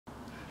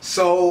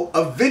So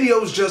a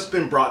video's just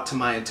been brought to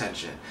my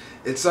attention.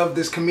 It's of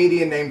this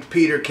comedian named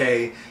Peter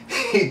K.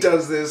 He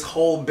does this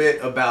whole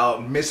bit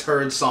about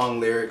misheard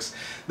song lyrics.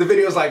 The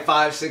video's like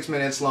 5-6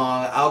 minutes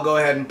long. I'll go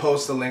ahead and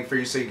post the link for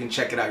you so you can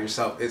check it out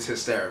yourself. It's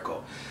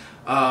hysterical.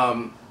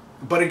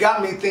 But it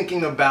got me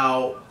thinking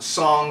about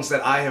songs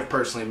that I have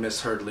personally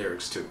misheard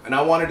lyrics to. And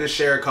I wanted to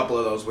share a couple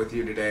of those with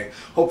you today.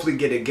 Hopefully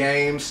get a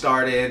game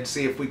started,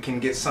 see if we can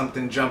get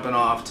something jumping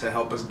off to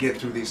help us get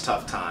through these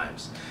tough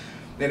times.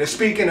 And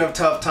speaking of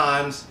tough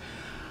times,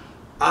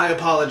 I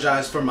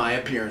apologize for my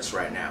appearance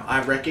right now.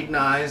 I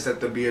recognize that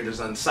the beard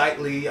is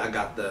unsightly. I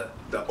got the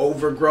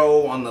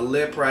overgrow on the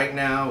lip right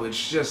now.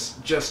 It's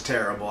just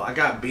terrible. I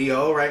got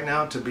BO right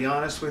now, to be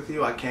honest with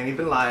you. I can't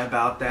even lie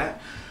about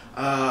that.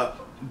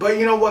 But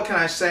you know, what can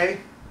I say?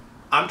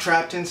 I'm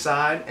trapped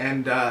inside,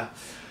 and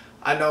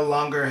I no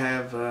longer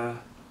have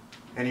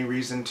any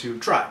reason to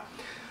try.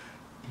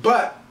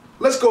 But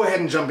let's go ahead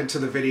and jump into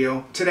the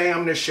video. Today I'm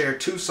going to share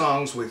 2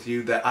 songs with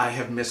you that I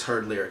have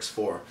misheard lyrics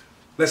for.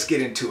 Let's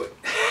get into it.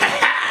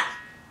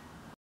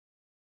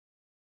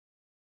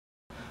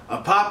 A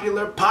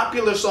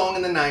popular song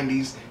in the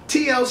 90s,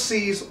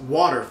 TLC's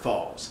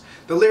Waterfalls.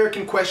 The lyric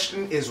in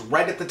question is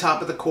right at the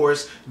top of the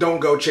chorus, "Don't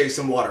go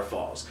chasing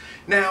waterfalls."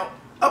 Now,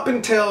 up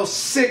until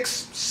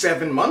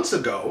 6-7 months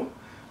ago,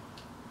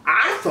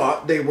 I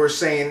thought they were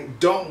saying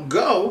don't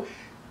go,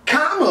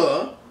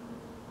 comma,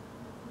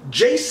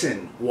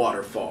 Jason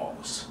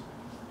Waterfalls.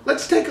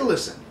 Let's take a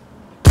listen.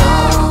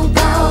 Don't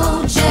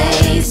go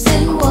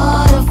chasing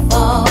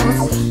waterfalls.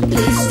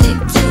 Please stick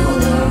to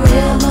the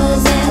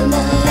rivers and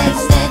the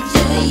lakes that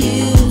you're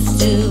used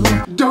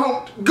to.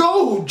 Don't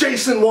go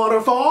Jason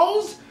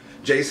Waterfalls.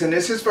 Jason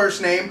is his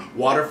first name,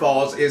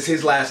 Waterfalls is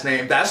his last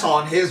name. That's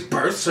on his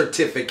birth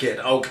certificate,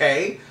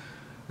 okay?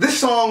 This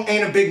song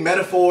ain't a big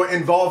metaphor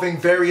involving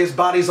various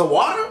bodies of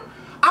water.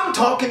 I'm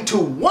talking to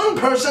one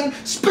person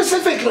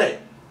specifically.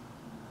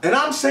 And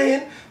I'm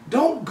saying,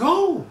 don't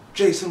go,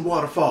 Jason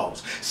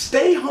Waterfalls.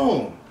 Stay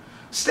home.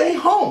 Stay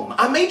home.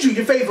 I made you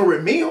your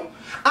favorite meal.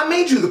 I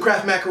made you the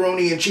Kraft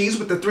macaroni and cheese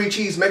with the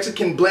 3-cheese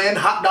Mexican blend,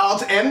 hot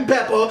dogs, and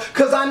pepper,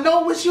 because I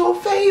know it's your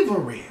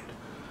favorite.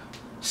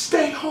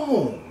 Stay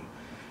home.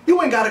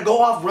 You ain't got to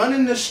go off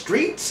running the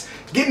streets,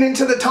 getting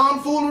into the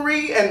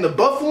tomfoolery and the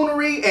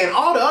buffoonery and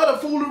all the other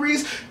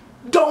fooleries.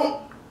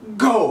 Don't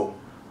go,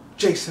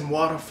 Jason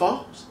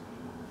Waterfalls.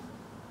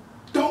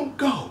 Don't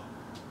go.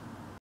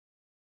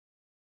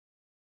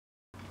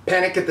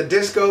 Panic at the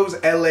Disco's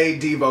LA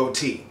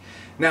Devotee.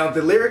 Now,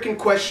 the lyric in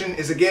question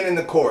is again in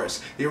the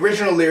chorus. The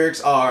original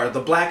lyrics are "The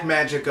black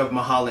magic of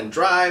Mulholland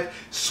Drive,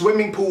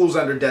 swimming pools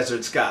under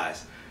desert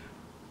skies."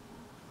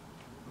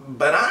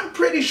 But I'm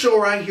pretty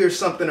sure I hear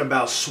something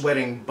about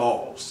sweating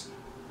balls.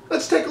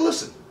 Let's take a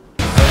listen.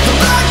 The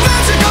black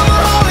magic of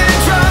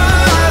Mulholland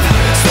Drive,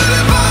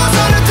 sweating balls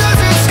under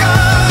desert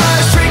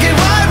skies, drinking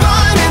white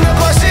wine in the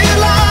bushy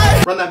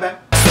light. Run that back.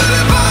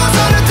 Sweating balls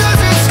under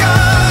desert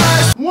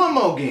skies. One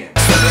more again.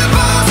 Sweating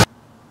balls.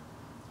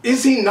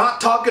 Is he not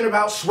talking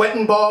about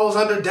sweating balls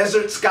under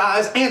desert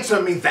skies?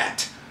 Answer me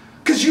that.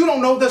 Because you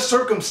don't know the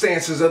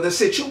circumstances of the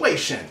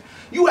situation.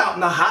 You out in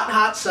the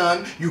hot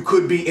sun, you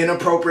could be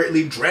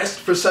inappropriately dressed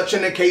for such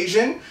an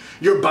occasion.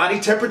 Your body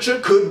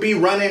temperature could be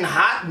running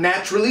hot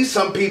naturally.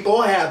 Some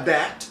people have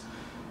that.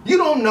 You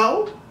don't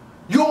know.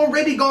 You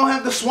already gonna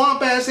have the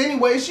swamp ass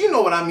anyways. You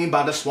know what I mean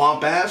by the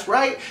swamp ass,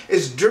 right?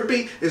 It's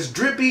drippy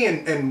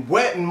and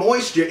wet and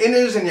moist. Your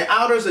inners and your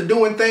outers are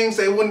doing things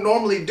they wouldn't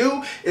normally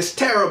do. It's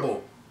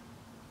terrible.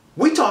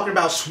 We talking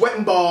about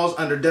sweating balls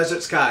under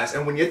desert skies.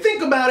 And when you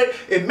think about it,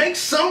 it makes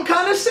some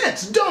kind of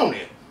sense, don't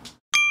it?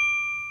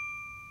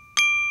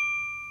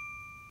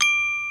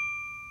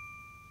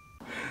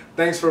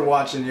 Thanks for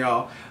watching,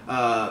 y'all.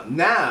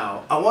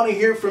 Now, I want to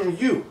hear from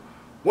you.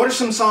 What are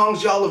some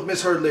songs y'all have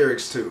misheard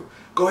lyrics to?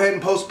 Go ahead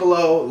and post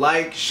below,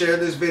 like, share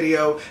this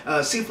video,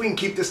 see if we can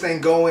keep this thing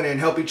going and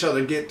help each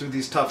other get through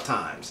these tough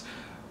times.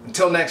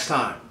 Until next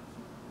time,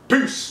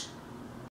 peace!